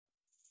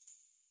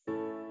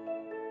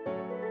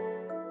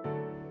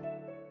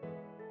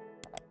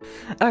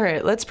All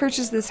right, let's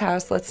purchase this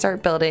house. Let's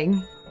start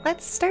building.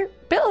 Let's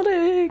start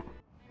building.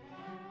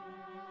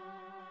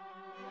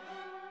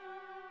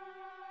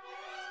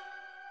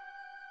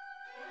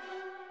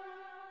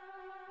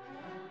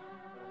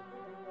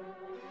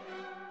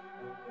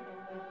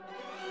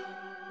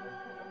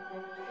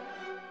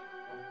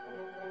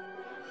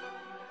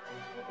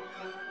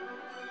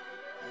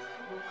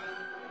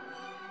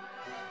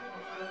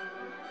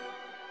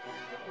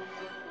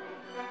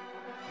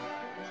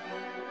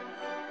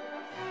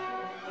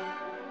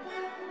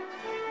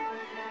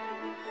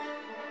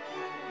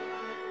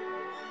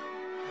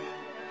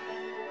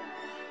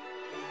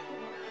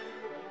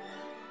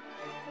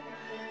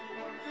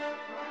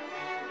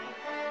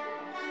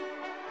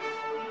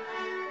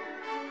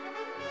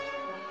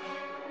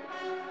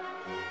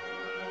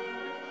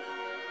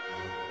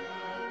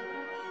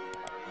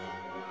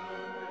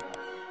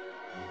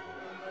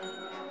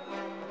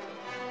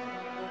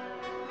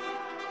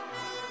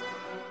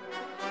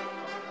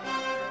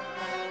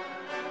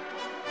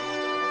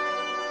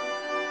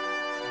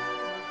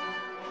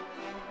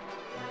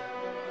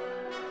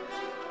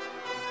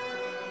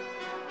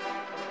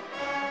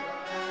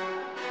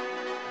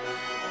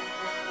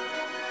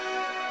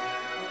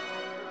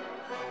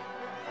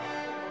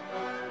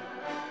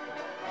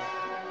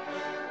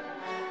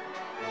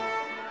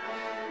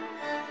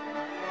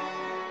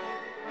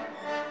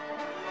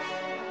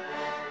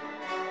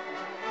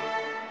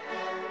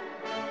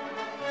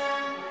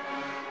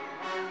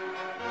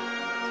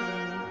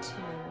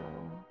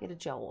 Get a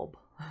job.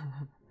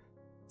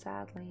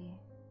 Sadly.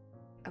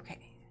 Okay.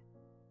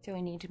 So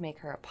we need to make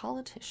her a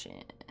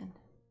politician.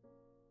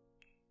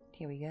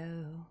 Here we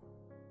go.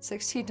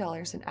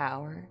 $16 an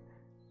hour.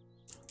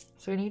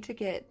 So we need to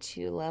get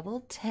to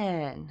level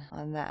 10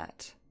 on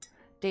that.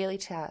 Daily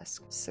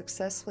task.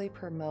 Successfully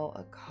promote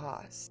a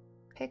cause.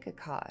 Pick a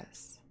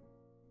cause.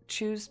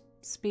 Choose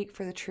Speak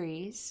for the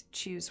Trees.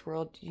 Choose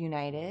World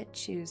United.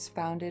 Choose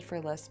Founded for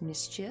Less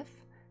Mischief.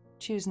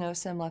 Choose No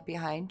Sim Left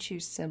Behind.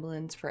 Choose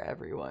Semblance for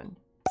Everyone.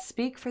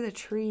 Speak for the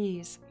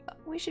Trees.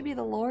 We should be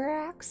the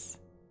Lorax.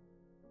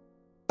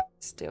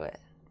 Let's do it.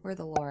 We're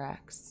the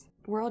Lorax.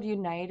 World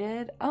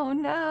United. Oh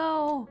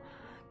no!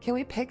 Can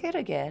we pick it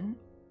again?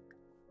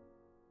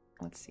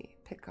 Let's see.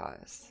 Pick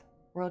cause.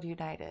 World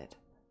United.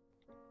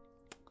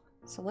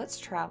 So let's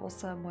travel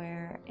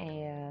somewhere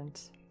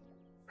and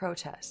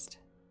protest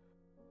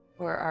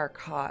for our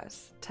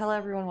cause. Tell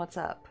everyone what's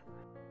up.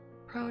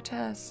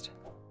 Protest.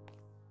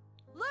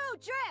 Lou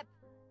Drip!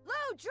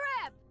 Lou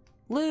Drip!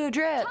 Lou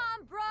Drip!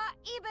 Tombra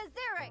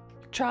Ibazirik!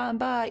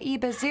 Tromba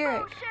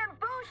Ibazirik! Ocean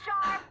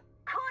Bouchard!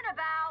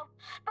 Kunabao!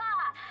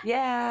 Spas!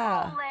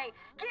 Yeah! Ole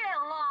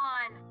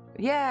Gilon!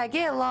 Yeah,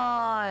 get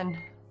on!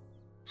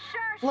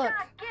 Look,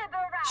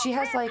 she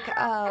has like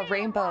a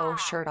rainbow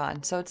shirt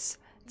on, so it's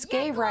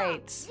gay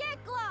rights.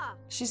 Yikla!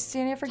 She's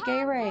standing for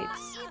gay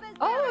rights.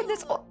 Oh,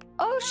 this.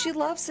 Oh, she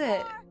loves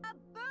it.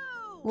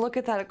 Look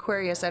at that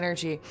Aquarius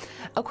energy.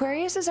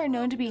 Aquariuses are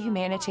known to be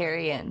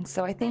humanitarian,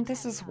 so I think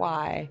this is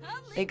why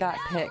they got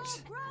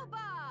picked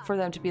for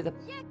them to be the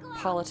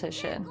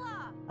politician.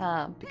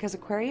 Because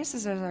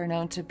Aquariuses are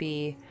known to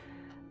be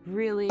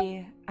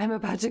really. I'm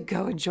about to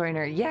go and join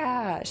her.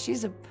 Yeah,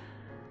 she's an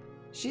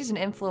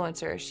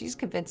influencer. She's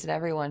convincing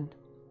everyone.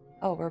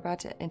 Oh, we're about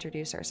to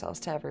introduce ourselves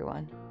to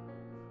everyone.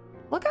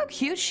 Look how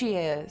cute she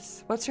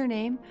is. What's her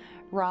name?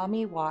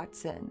 Rami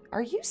Watson.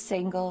 Are you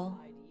single?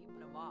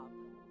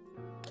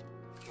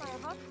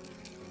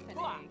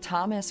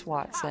 Thomas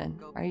Watson.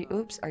 Are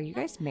you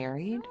guys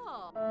married?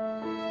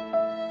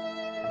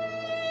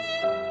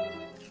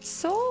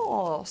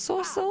 Soul.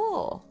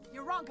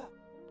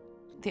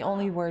 The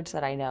only words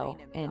that I know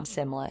in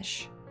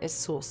Simlish is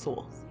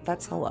soul.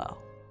 That's hello.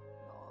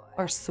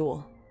 Or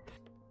soul.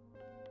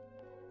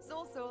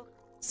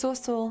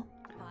 Soul.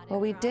 Well,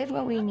 we did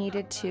what we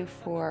needed to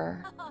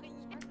for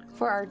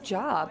our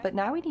job, but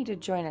now we need to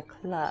join a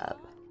club.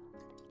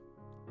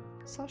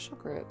 Social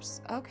groups.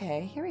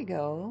 Okay, here we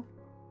go.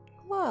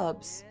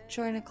 Clubs.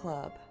 Join a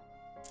club.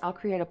 I'll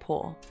create a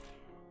poll.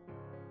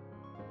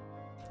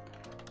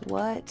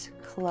 What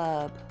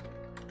club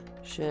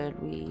should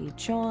we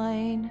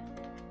join?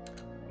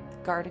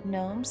 Garden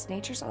gnomes.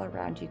 Nature's all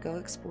around you. Go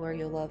explore.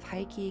 You'll love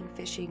hiking,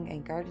 fishing,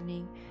 and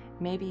gardening.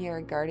 Maybe you're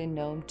a garden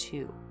gnome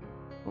too.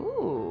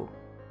 Ooh.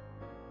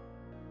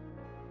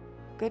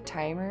 Good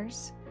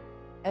timers.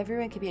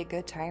 Everyone can be a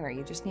good timer.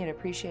 You just need to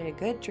appreciate a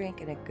good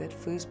drink and a good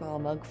foosball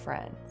mug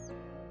friend.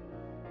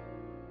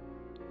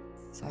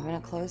 So I'm gonna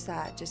close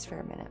that just for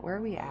a minute. Where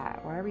are we at?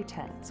 Why are we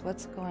tense?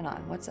 What's going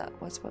on? What's up?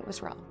 What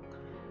was wrong?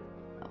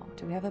 Oh,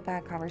 do we have a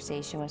bad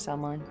conversation with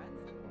someone?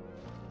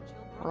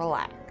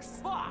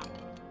 Relax.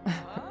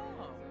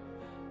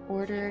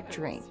 Order a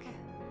drink.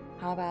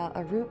 How about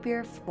a root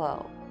beer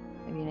float?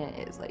 I mean,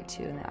 it is like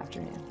 2 in the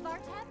afternoon.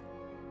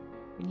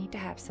 We need to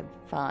have some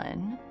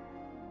fun.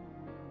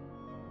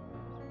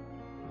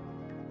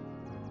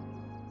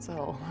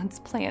 So let's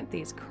plant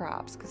these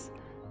crops because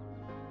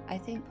I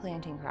think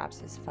planting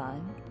crops is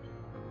fun.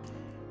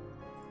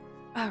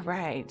 All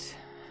right.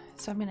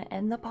 So I'm gonna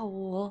end the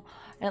poll,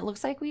 and it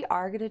looks like we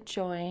are gonna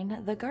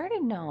join the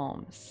garden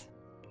gnomes.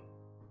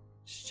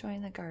 Let's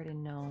join the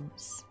garden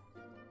gnomes.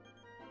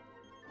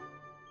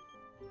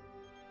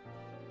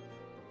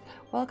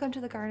 Welcome to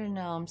the Garden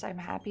Gnomes. I'm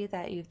happy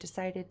that you've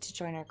decided to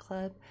join our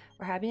club.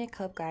 We're having a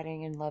club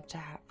gathering and love to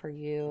have for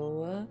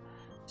you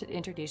to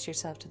introduce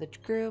yourself to the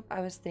group.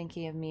 I was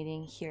thinking of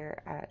meeting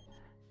here at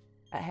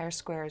Hare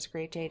Square. It's a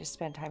great day to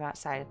spend time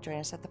outside. Join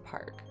us at the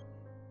park.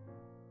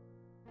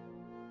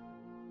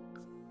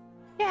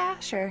 Yeah,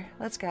 sure.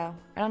 Let's go.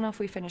 I don't know if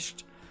we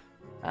finished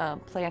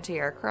planting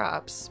our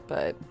crops,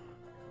 but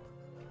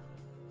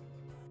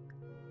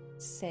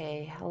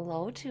say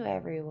hello to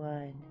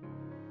everyone.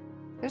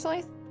 There's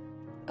only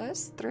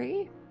us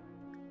three.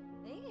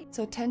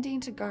 So tending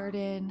to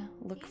garden,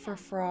 look for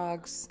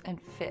frogs,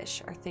 and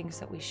fish are things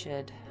that we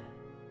should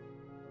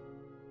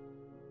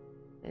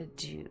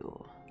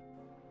do.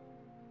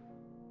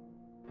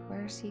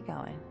 Where's he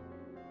going?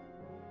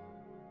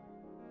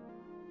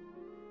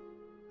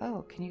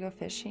 Oh, can you go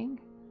fishing?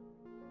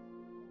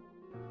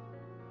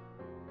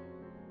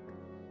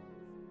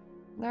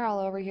 They're all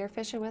over here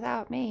fishing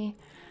without me.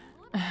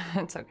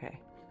 It's okay.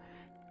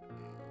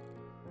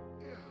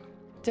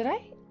 Did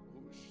I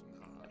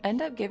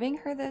end up giving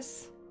her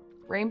this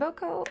rainbow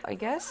coat? I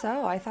guess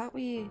so. I thought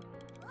we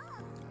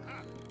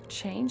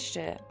changed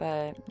it,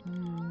 but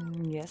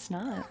guess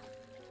not.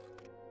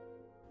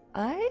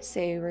 I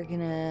say we're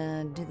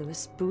gonna do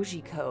this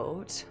bougie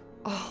coat.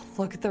 Oh,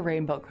 look at the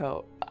rainbow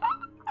coat.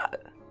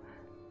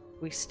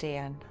 We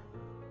stand.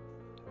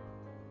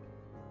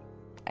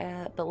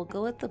 But we'll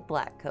go with the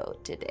black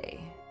coat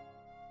today.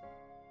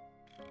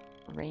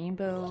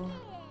 Rainbow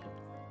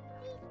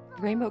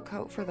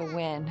coat for the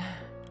win.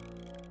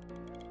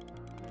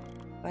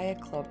 Buy a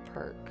club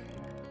perk.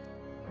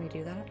 Can we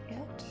do that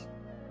yet?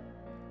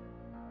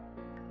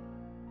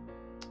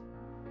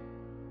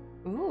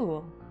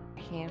 Ooh.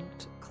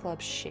 Hand club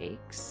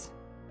shakes.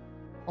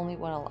 Only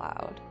one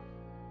allowed.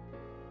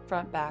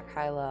 Front, back,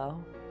 high,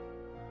 low.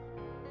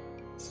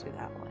 Let's do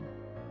that one.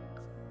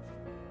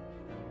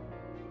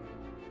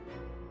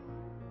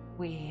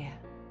 We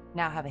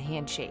now have a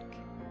handshake.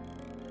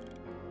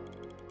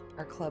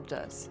 Our club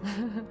does.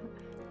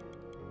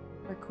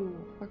 We're cool.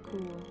 We're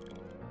cool.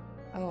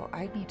 Oh,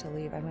 I need to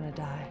leave. I'm gonna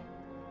die.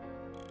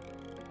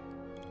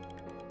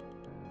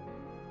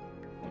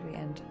 Where do we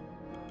end?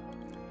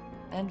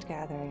 End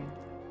gathering.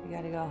 We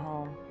gotta go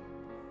home.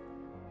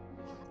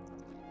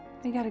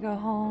 We gotta go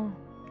home.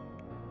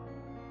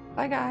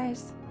 Bye,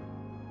 guys.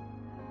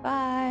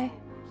 Bye.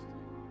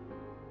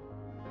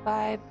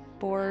 Bye,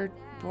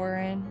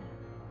 Borin.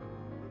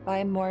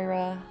 Bye,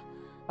 Moira.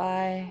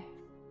 Bye.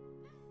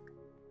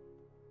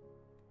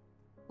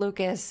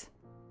 Lucas.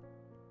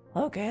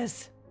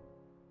 Lucas.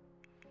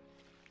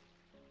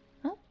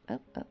 Oh,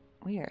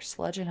 we are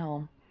sludging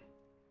home.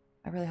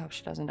 I really hope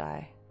she doesn't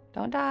die.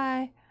 Don't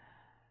die.